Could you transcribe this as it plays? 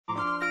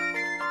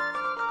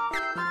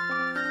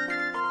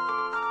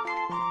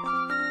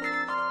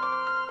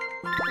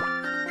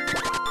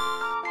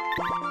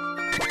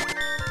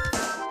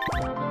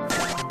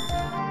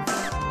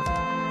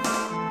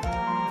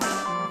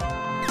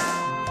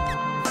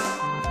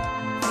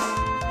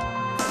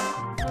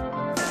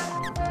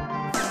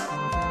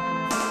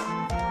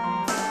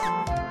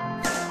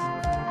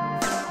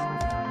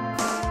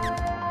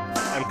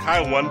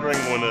kind of wondering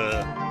when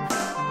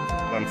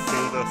I'm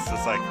seeing this,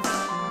 it's like,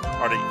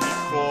 are they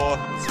equal?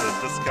 Is it a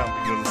discount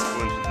because it's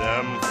going to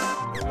them,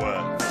 or what?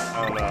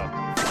 I don't know.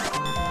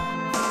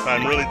 But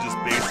I'm really just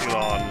basing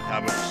on how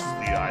much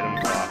the item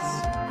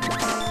costs.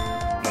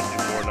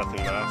 Nothing more,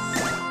 nothing less.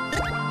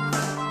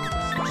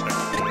 Just check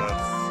through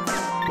this.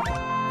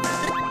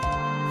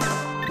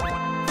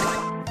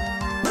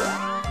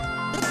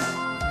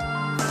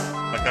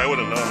 Like I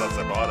wouldn't know unless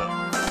I bought it.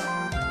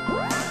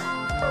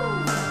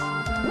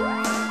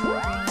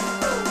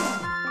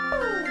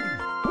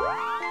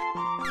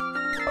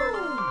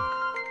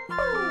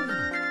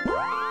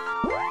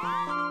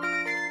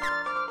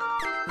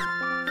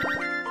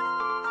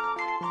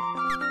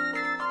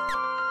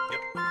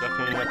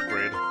 Definitely an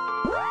upgrade.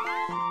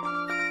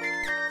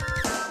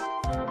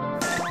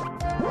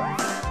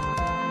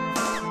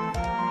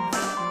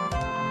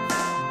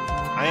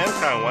 I am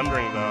kind of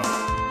wondering though.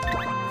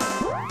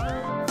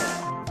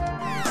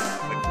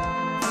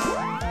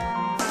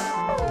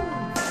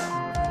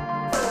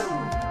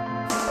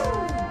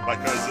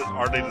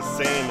 Are they the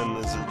same and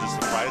is it just a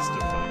price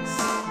difference?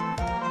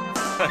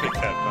 I can't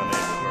find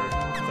anything where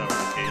that was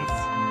the case.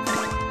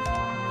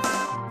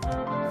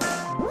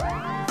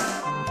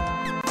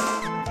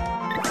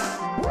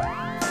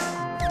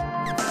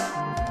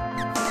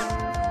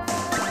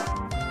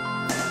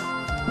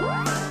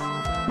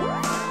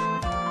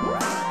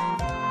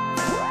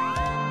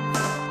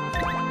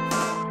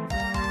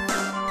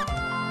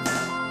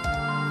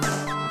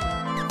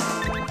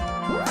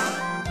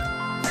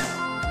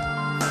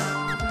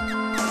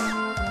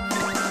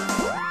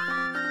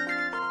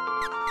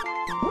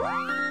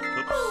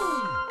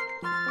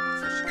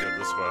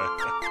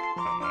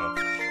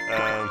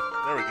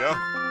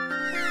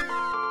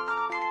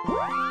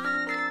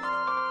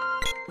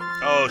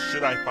 Oh,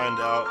 should I find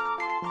out?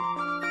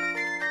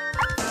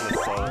 I'm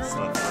gonna sell this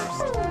stuff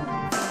first.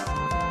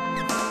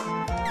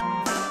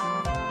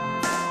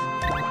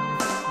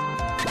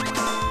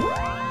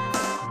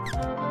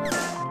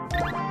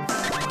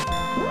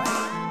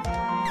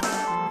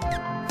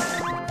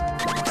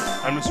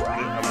 I'm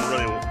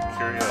really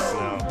curious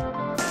now.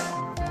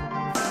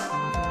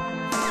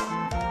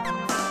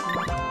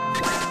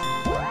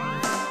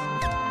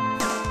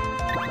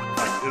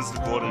 Like, is the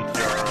golden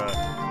tiara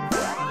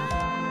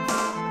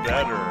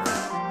better?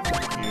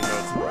 You know,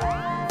 it's worth.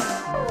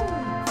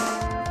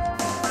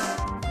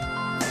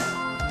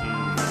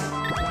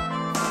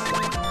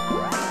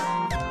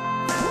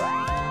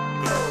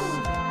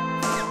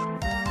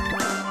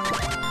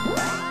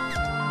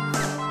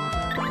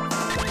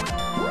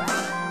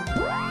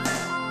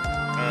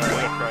 I'm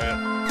gonna try it.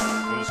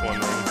 I'm just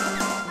wondering.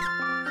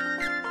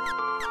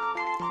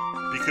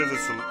 Because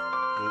it's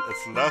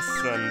less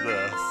than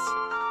this,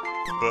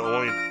 but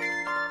only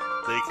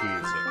they can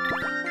use it.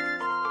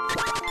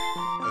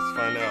 Let's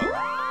find out.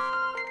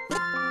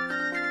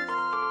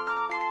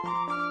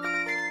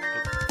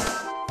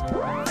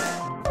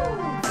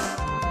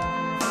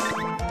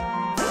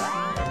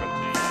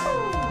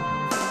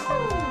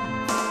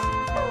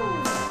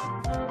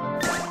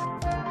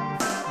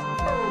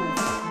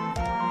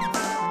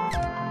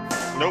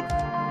 Nope.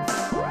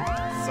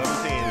 17.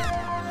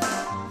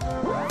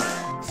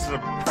 So the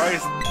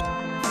price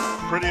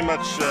pretty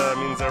much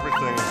means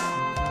everything.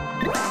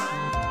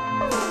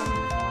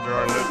 There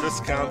are no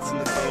discounts in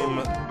the game.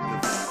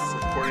 It's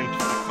according to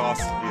the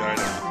cost of the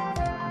item.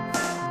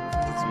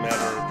 It doesn't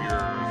matter if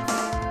you're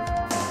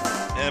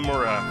M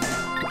or F,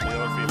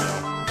 male or female.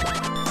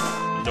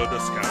 No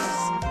discounts.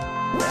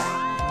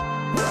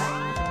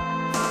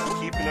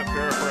 Keeping it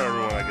fair for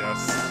everyone, I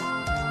guess.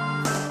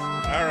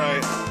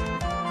 Alright.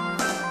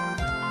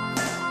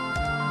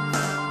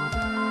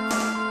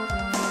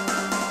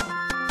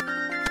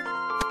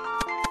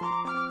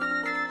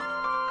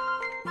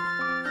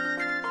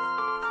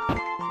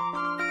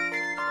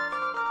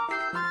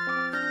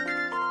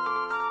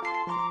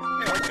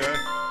 Okay.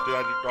 Did I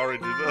already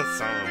do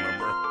this? I don't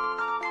remember.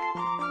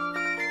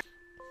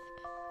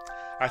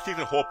 I think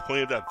the whole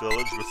point of that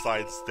village,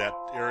 besides that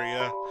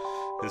area,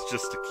 is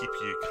just to keep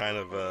you kind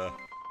of,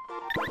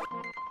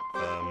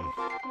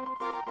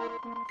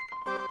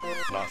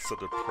 not so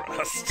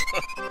depressed,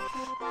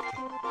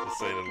 to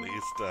say the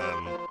least.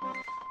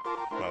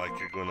 Not like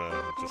you're gonna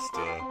just,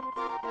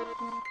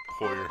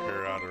 pull your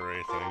hair out or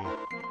anything.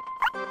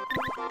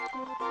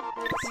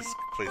 This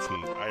place,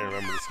 I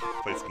remember this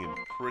place being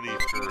pretty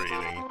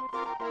infuriating.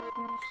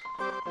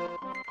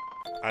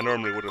 I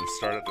normally wouldn't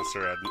start at this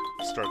area,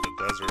 I'd start the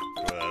desert,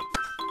 but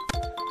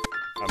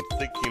I'm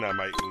thinking I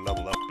might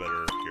level up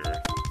better here.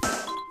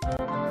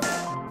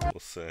 We'll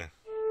see.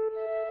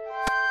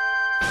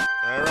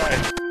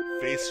 Alright,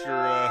 face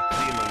your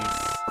demons.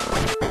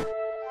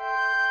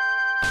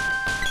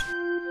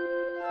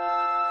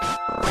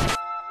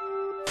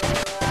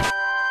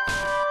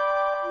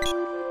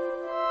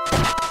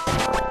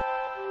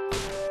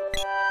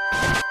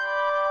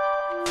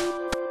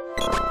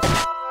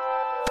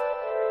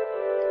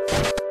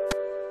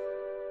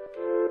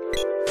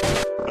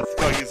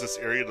 This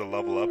area to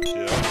level up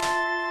too.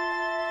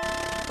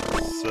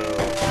 So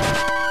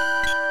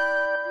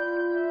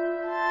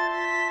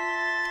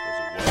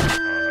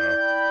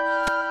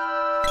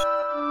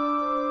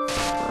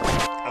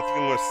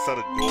think I'm gonna set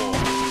a goal.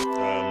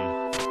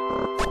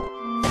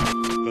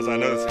 Because I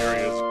know this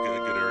area is a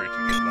good area to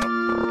get up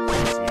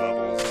some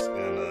levels,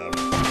 and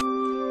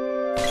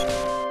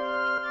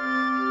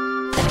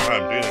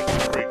I'm doing it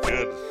pretty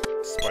good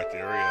despite the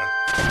area.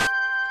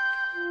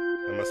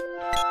 I must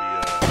be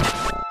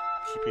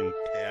keeping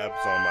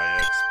tabs on my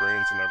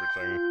experience and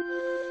everything,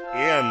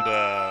 and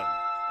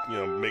you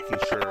know, making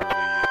sure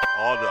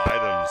all the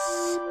items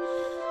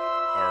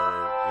are,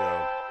 you know,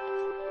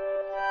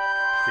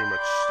 pretty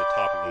much the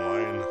top of the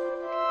line.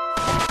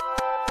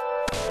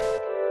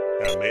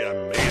 Yeah, I'm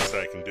amazed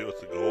that I can do it with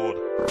the gold.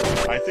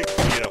 I think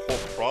the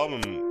whole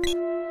problem,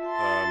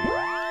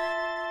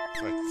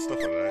 like stuff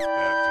like that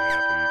can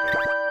happen, but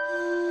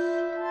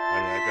I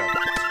mean, I've got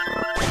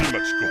too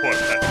much gold,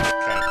 that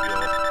kind of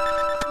feel.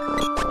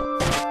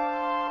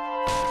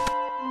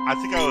 I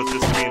think I was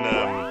just being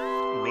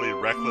really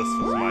reckless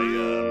with my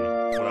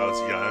when I was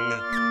young.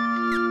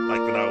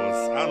 Like when I was,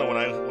 I don't know,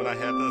 when I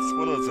had this.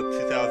 When was it?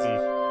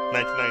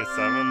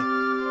 1997.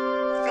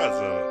 I think I was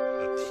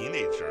a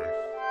teenager.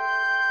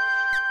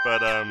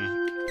 But I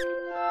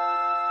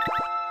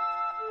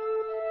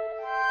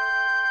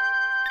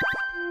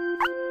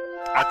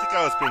think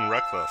I was being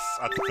reckless.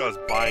 I think I was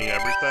buying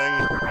everything.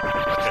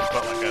 Like I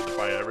felt like I had to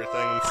buy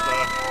everything and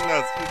stuff. You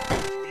know,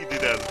 you do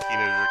that as a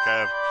teenager,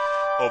 kind of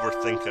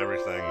overthink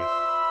everything.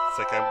 It's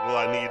like, well,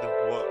 I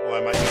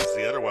might use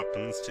the other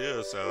weapons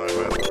too, so I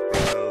might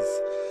bring those.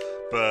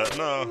 But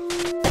no.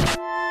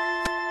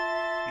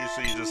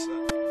 Usually you just,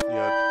 you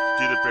know,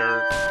 do the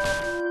bare,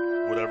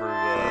 whatever's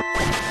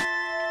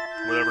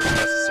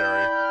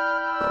necessary.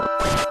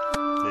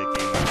 In a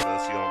game like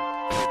this, you don't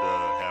need to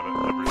have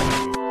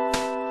everything.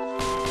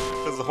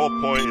 Because the whole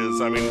point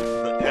is, I mean,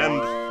 the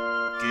end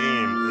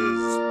game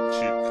is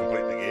to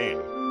complete the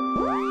game.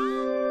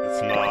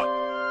 It's not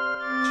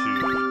to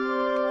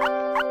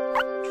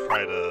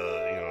try to,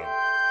 you know,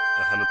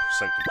 100%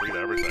 complete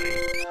everything.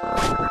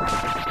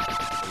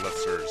 Unless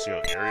there's, you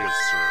know, areas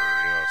or,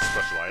 you know,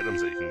 special items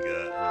that you can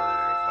get,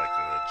 or like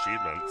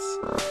achievements.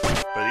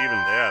 But even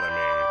that, I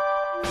mean,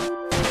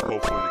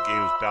 hopefully the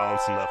game's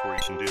balanced enough where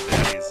you can do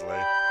that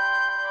easily.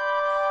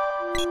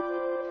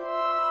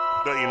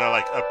 But you know,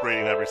 like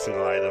upgrading every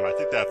single item, I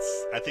think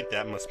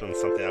that must have been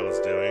something I was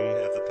doing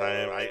at the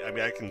time. I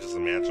mean, I can just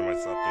imagine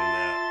myself doing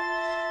that,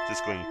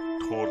 just going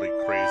totally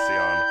crazy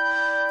on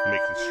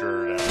making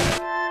sure that I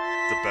had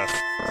the best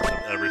of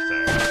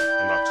everything,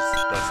 and not just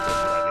the best of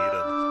what I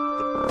needed.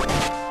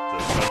 The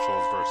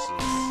essentials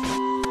versus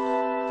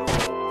the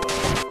whole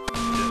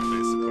kit,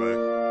 basically.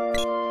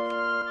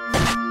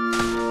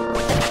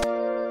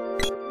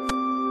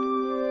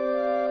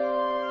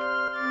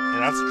 And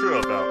that's true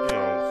about, you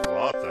know, a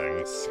lot of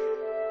things.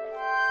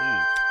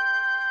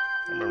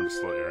 I remember this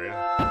little area.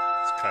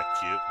 It's kind of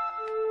cute.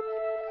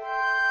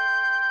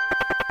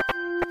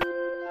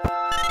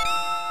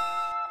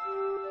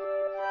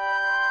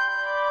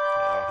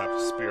 Yeah, I don't have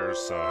spears,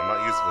 so I'm not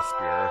using the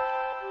spear.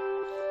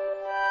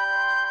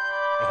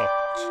 Oh,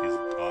 jeez,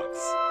 it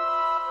talks.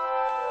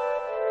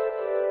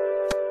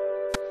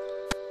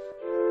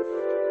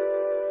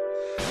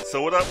 So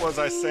what was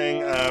I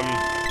saying?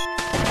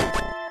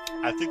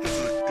 I think this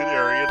is a good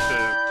area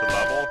to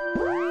level.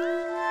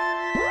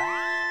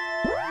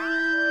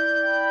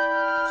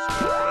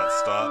 So that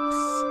stops.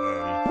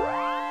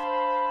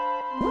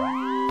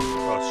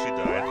 Oh, she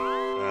died.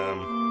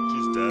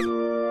 She's dead.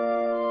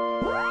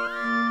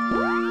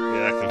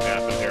 Yeah, that can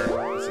happen here.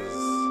 This is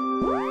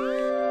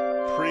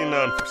pretty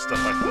known for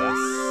stuff like this.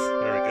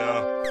 There we go.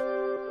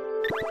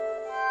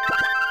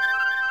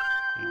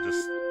 You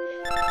just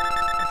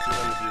actually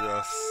let me do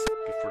this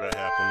before that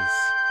happens.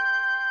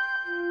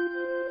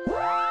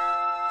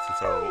 Since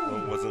I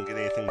wasn't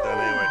getting anything done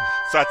anyway.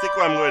 So I think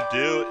what I'm going to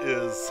do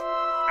is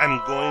I'm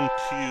going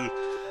to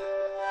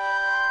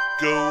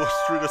go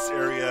through this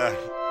area.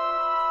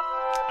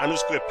 I'm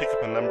just going to pick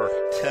up a number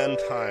 10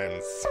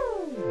 times.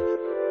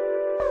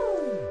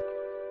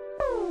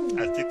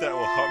 I think that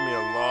will help me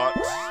a lot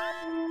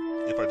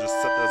if I just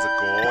set that as a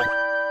goal.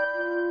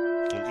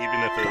 And even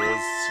if it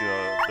is, you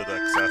know, a bit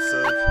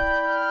excessive,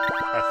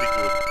 I think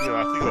it would, you know,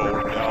 I think it'll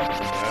work out in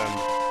the end.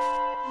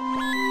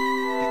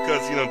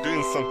 Because, you know,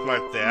 doing something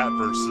like that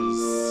versus,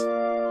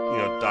 you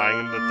know, dying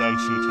in the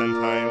dungeon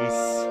 10 times.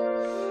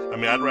 I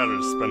mean, I'd rather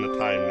just spend the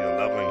time, you know,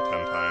 leveling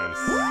 10 times.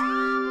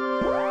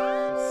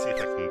 Let's see if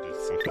I can do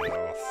something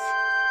else.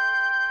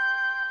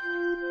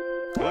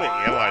 I'm gonna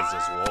analyze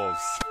those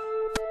wolves.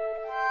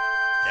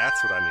 That's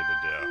what I need to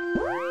do.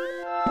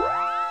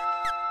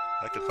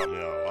 That could help me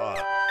out a lot.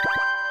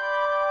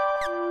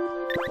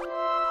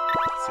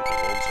 Let's see what the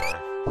wolves are.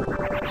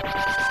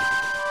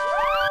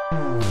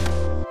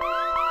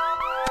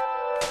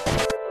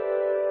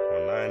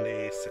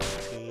 190,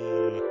 16,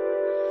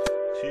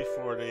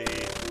 240.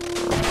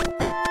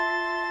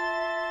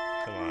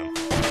 Come on.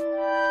 Did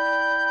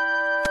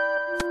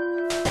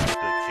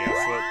it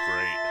cancel it?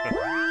 Great.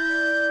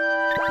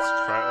 Let's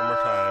try it one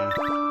more time.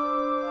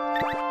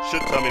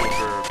 Should tell me what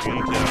you're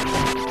being to.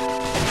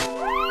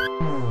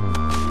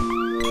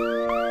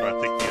 But I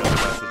think the other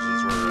messages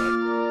were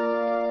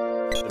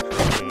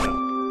interrupting it.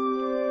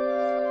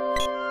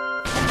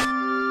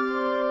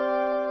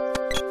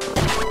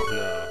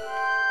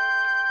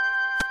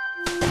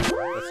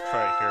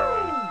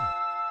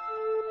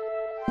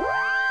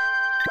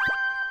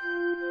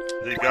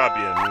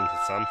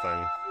 something.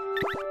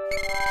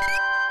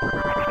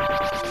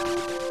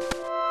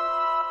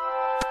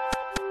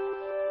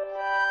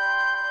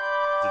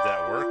 Did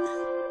that work?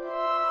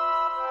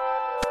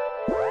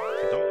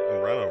 Don't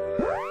run over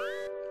there.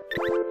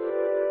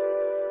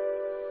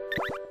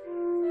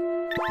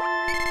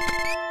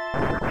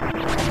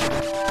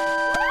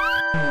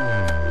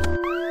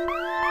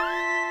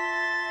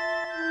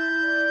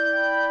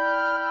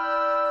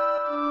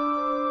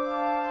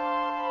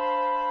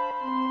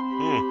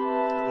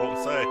 Won't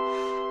say.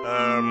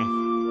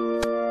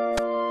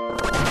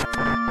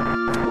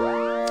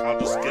 I'll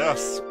just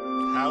guess.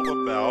 How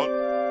about,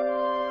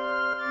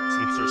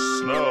 since there's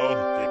snow,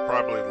 they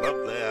probably love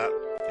that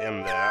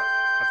and that.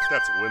 I think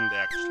that's wind,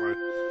 actually.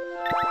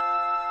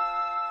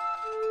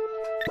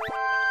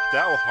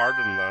 That will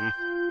harden them.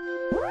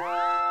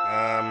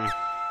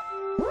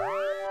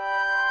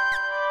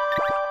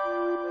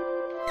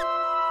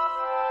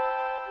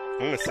 I'm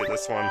gonna say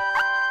this one.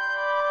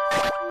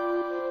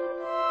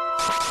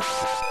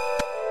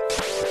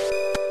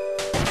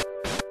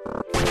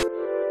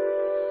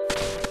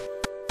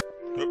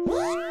 Oops.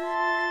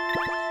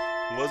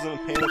 Wasn't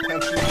paying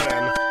attention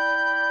then.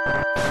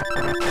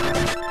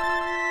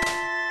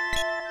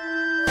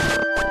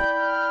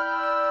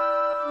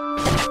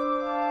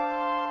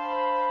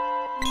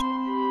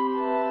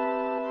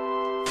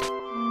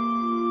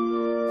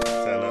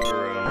 Is that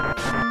another,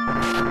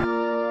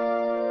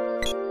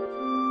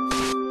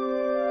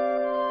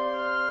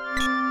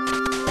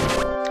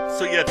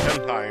 So yeah,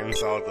 10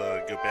 times I'll go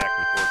back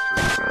and forth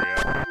through this area.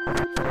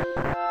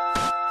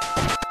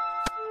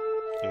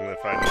 And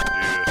if I need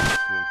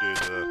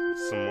to do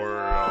some more,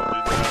 I'll do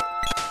that.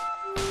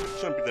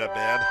 Shouldn't be that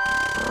bad.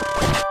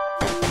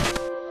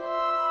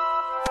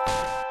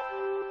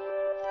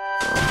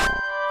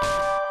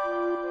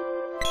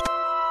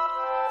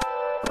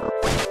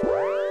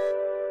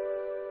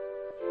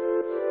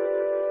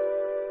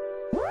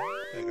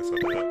 I guess I'll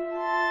do it.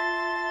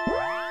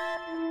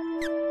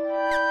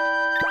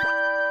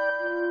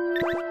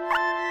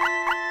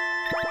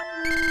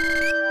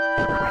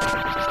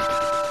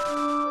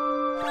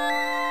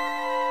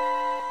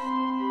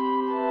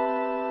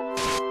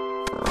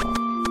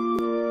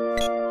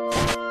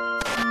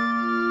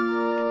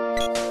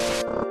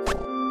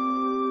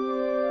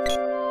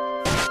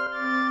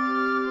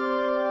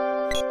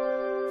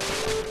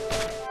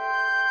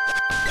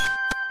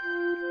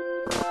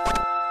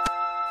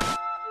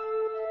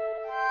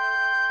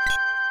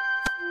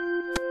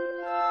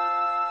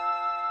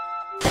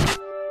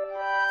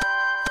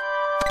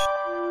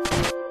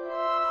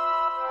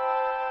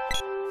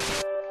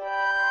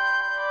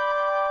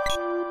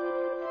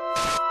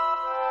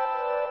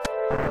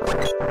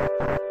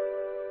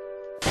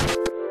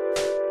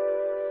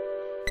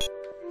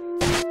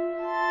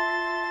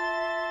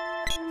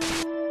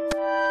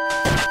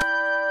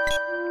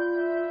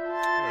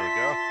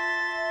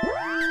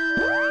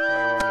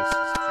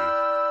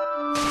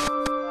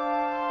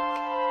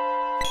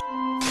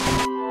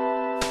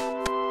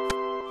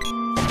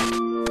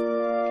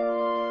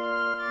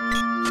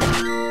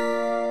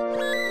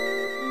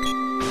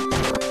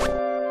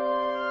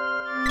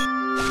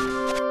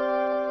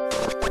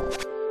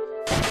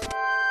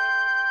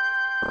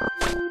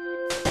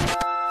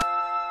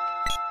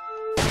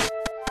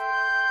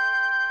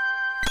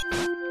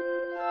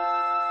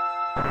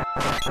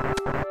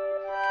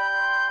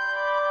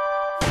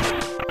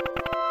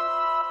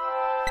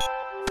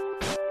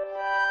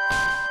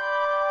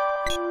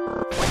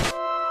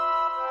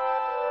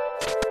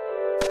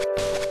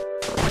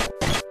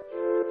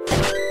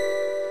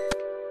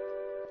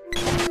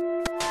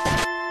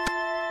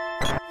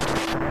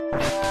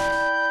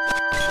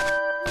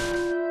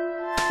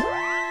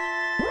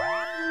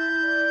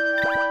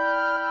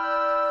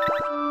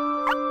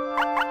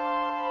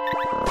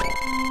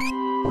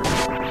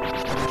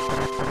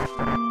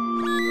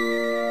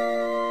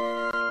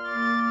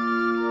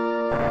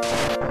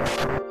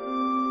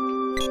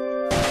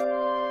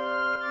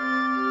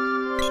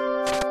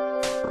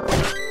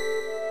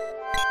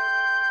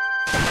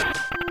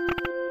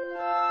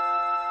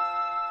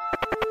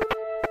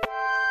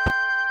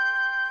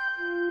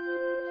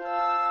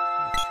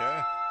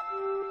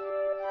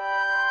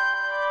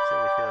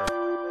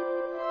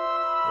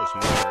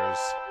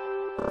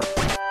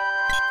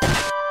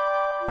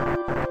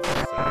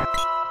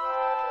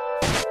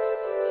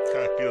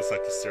 Feels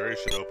like the series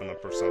should open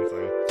up or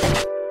something.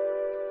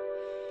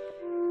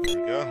 There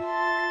we go.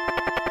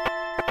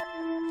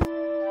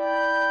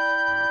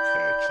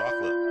 Okay,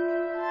 chocolate.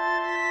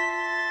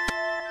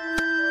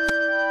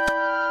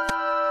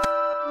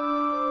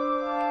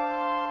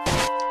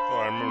 Oh,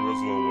 I remember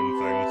those little wooden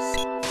things.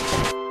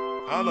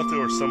 I don't know if they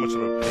were so much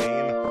of a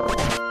pain.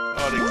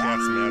 Oh, the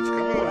cat's magic. I'm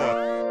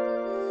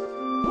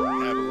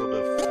gonna have a little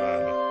bit of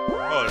fun.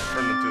 Oh, it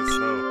turned into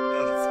snow.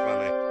 That's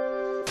funny.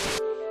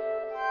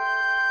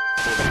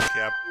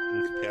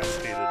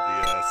 Incapacitated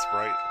the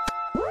sprite.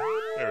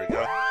 There we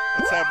go.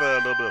 Let's have a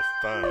little bit of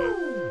fun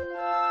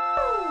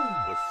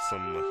with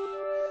some.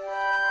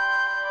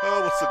 Oh,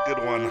 what's a good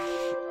one?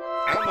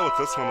 I don't know what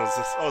this one is.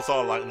 Oh, it's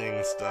all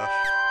lightning stuff.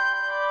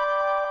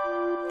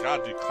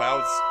 God, do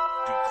clouds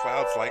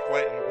like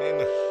light? I mean,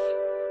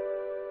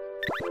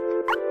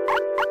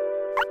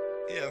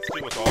 yeah, let's do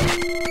with all.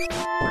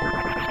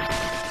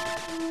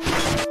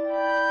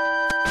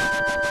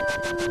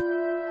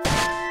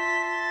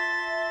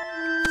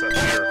 Is that me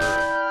or her?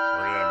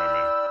 Or am I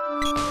mean?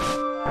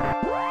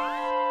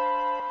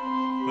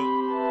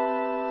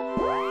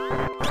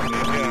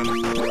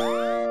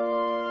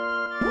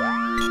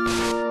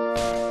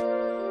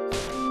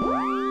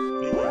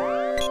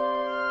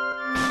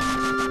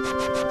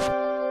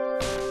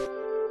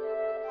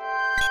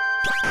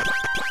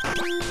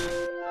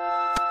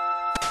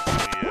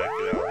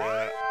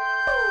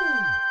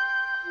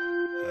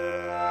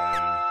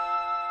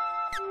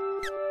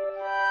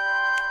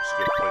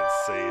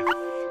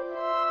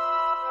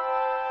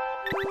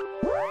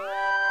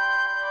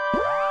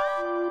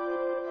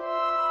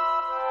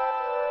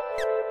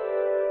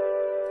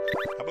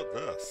 How about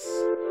this?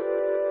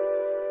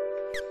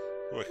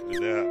 Oh, I can do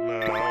that. No,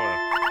 I want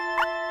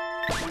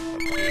to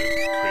do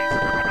crazy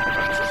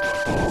runs of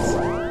levels.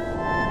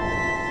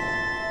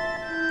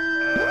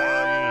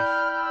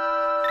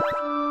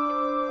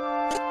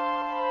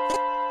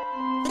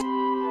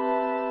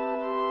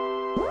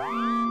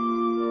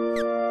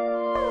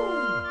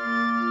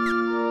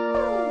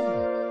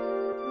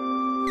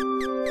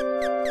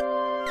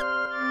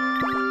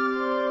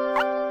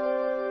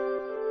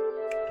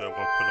 Do I want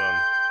to put on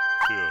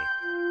 2?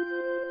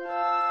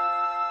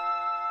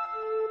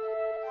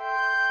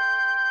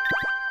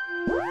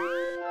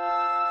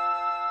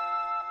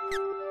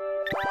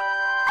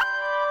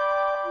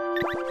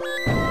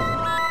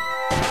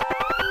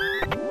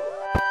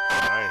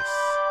 Nice.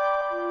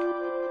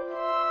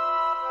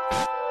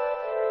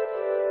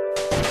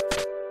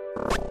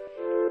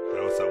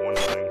 That was that one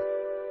thing.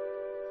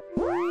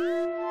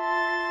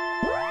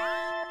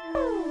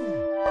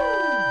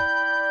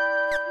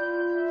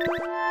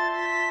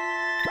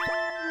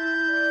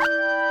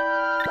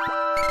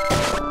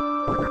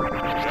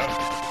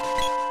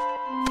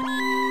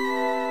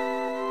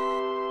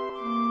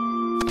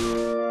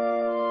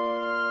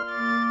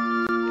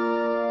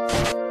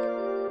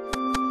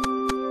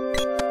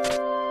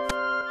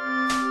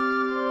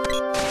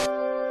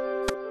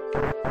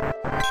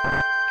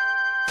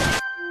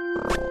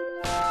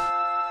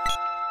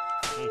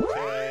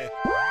 Okay.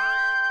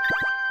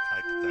 I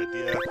get the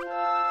idea.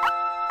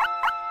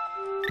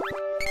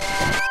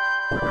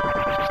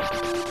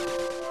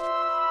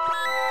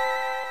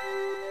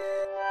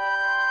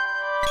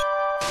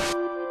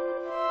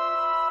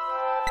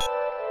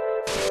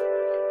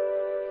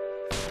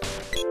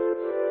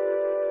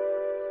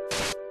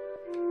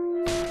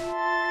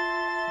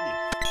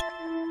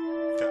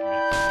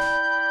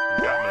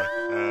 Got me.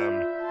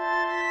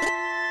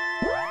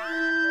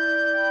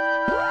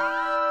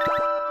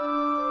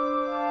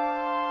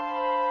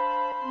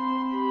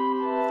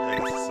 I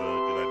guess it's a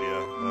good idea.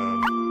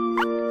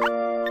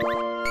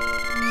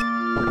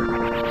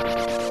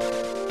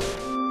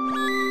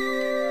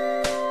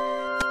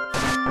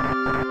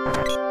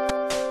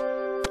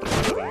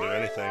 Doesn't do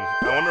anything.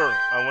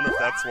 I wonder if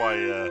that's why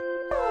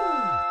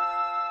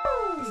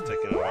it's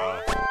taking a while.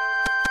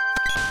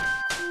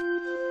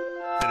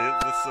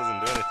 This doesn't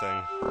do anything.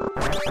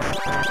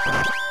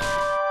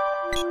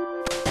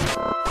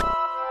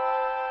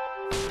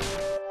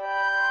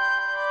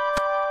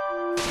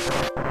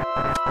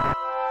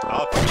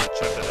 I'll probably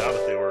check it out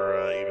if they were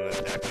even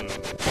attacking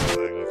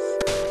things.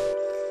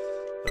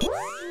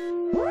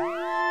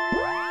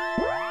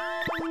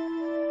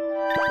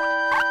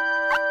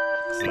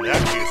 Because in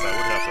that case, I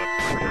would have to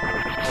upgrade it.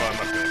 Well, I'm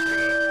not going to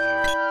upgrade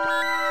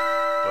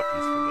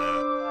weapons for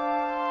that.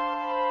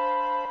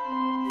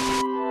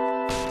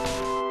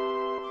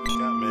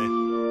 Got me.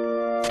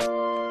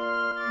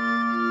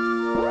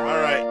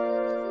 Alright.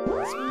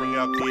 Let's bring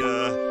out the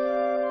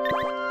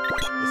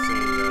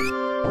thing again.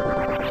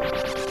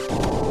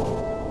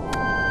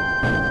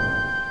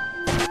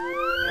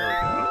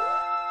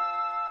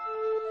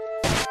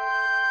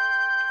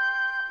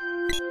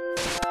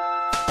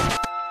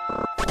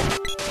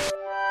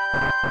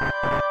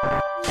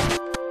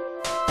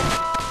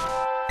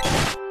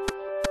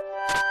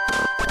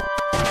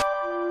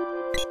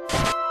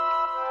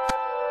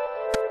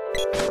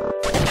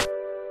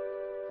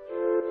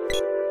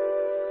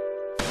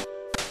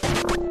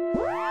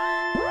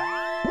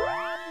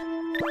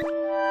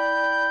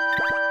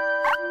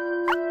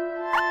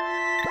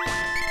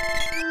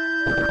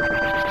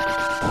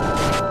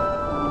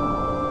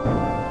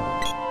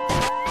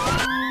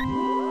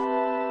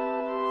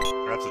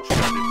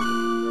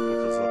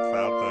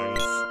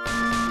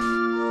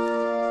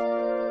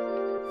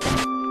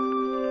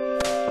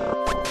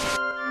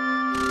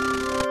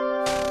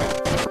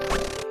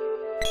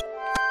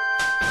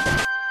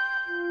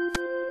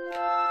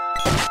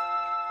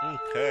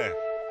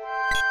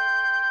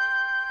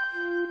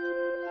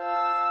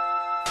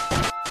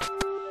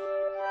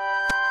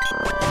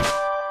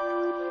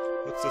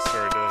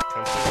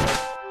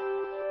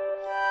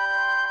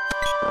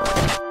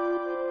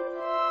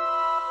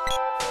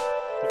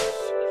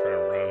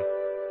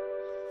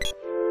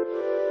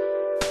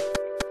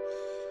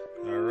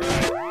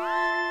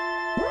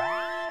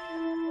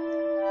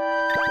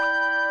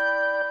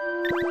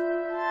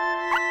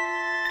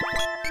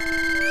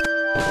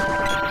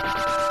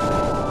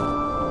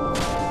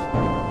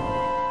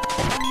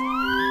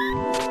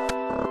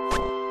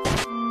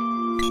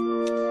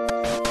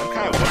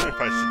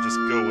 I should just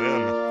go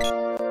in.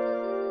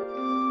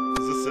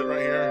 Is this it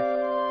right here?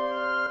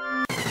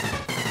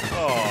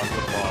 Oh,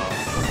 the boss.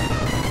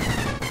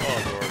 Oh,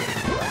 lordy.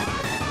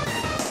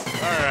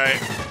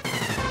 Alright.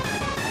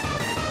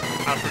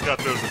 I forgot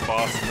there was a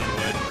boss in the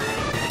way through.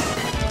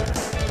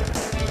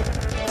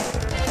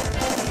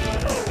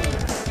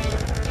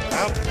 I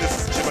don't think this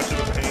is too much of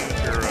a pain if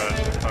you're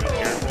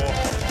uncareful.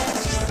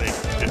 Just think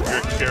if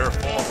you're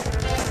careful.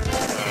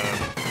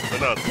 But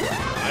no,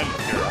 I'm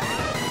careful.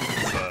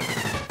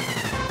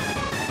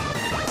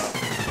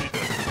 It's pretty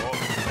difficult.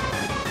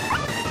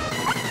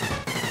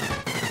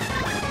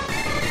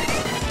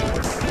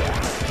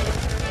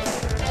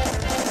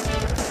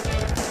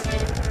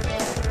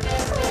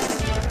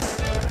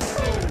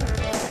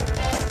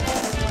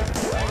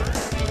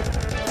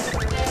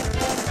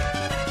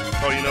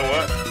 Oh, you know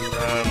what?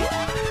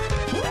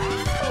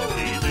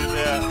 Can you do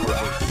that?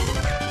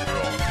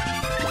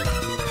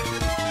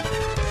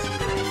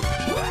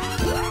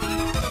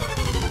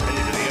 I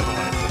need to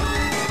analyze it.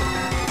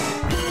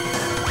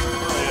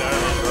 Oh yeah, I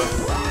remember.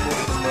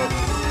 Holy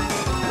smokes.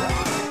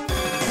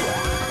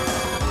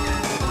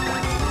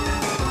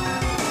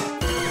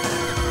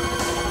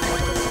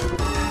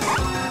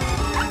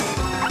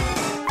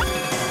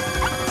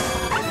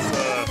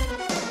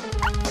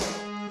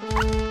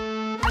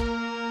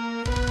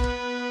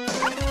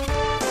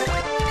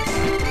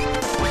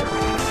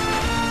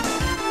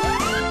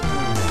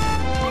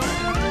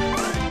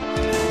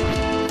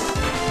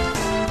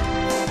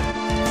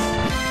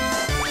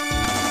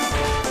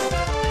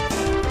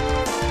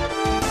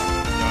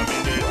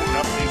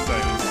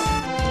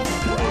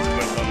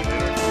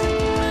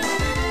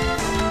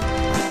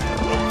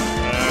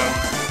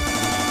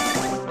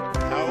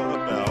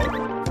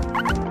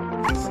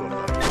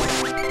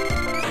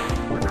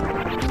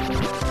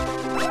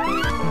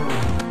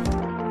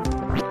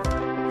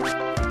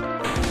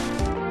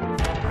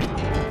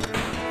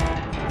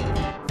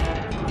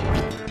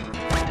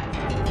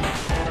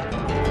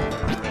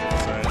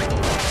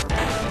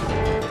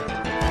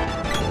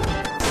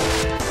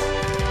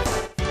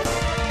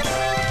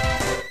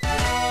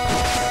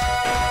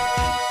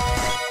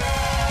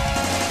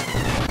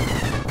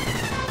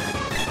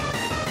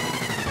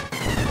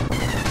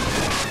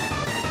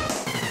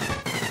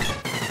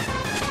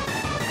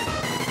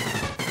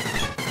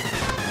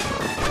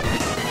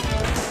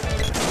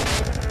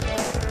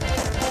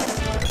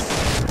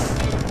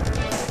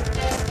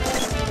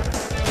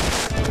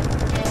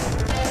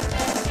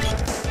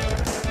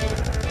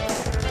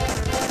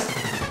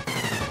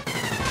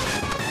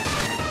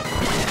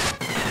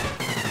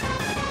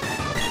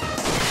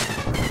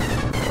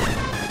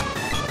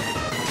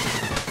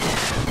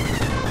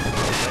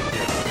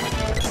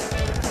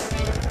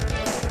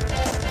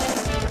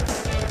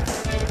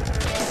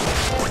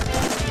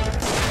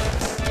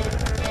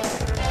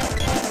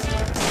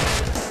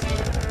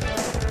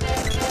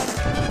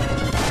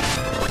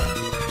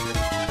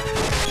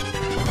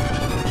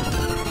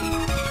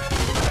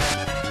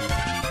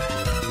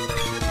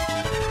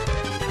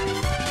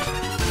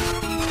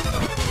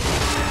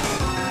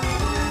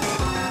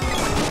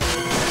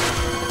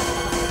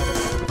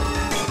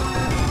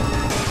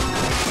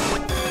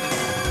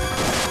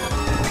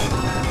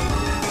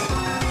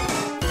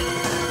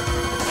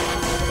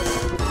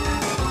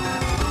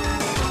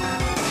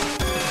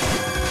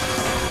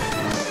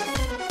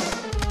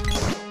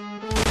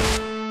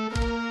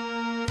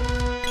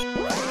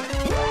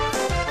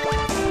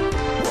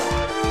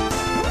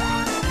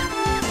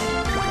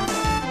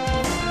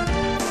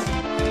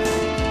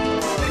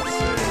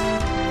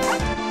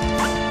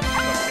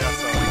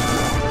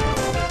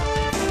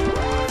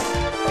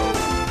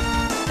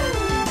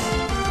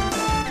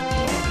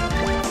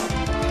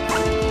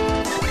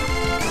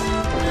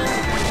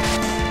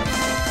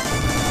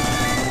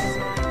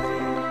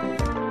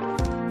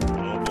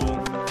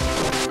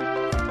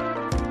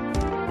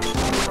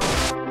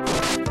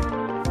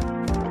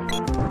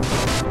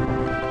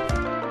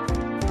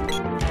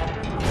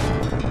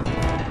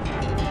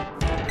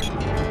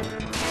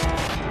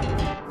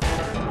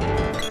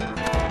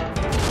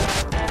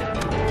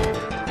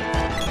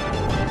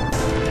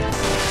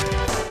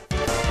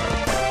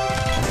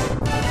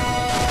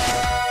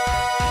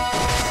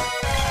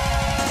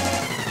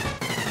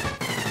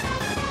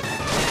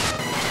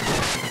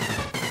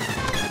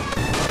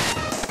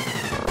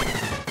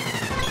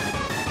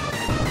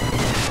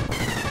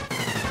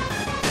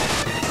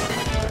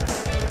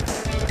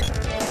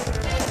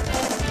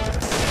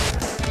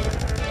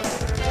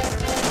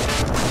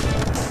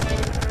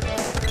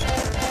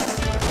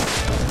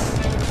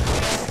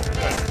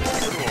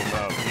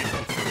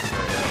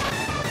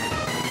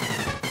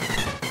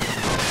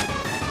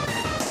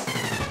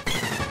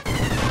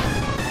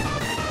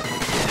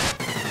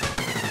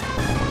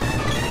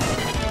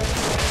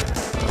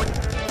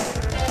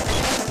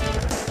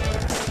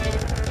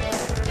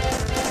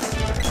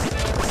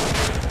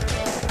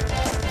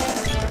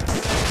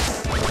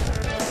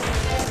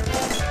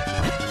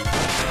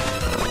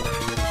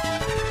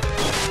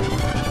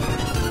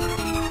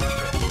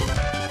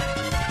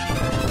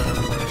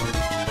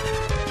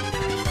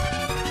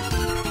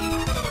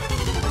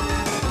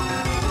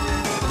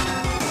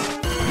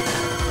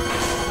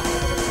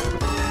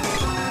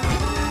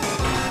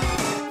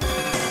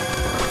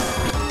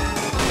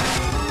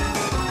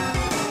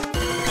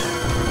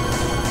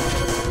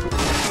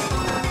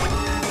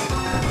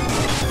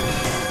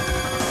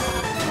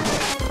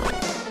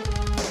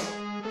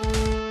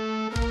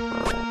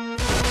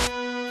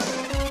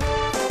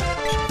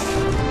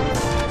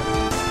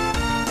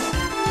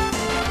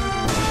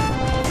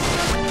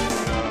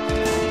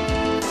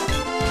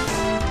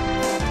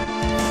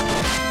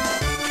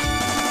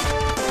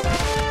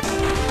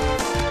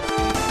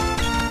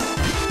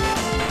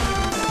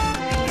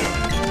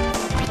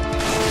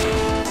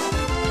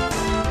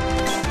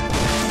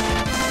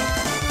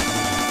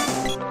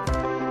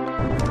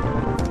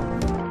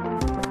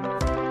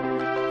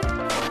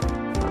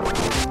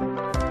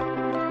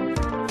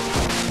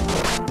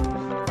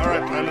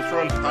 time to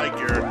throw in High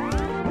Gear.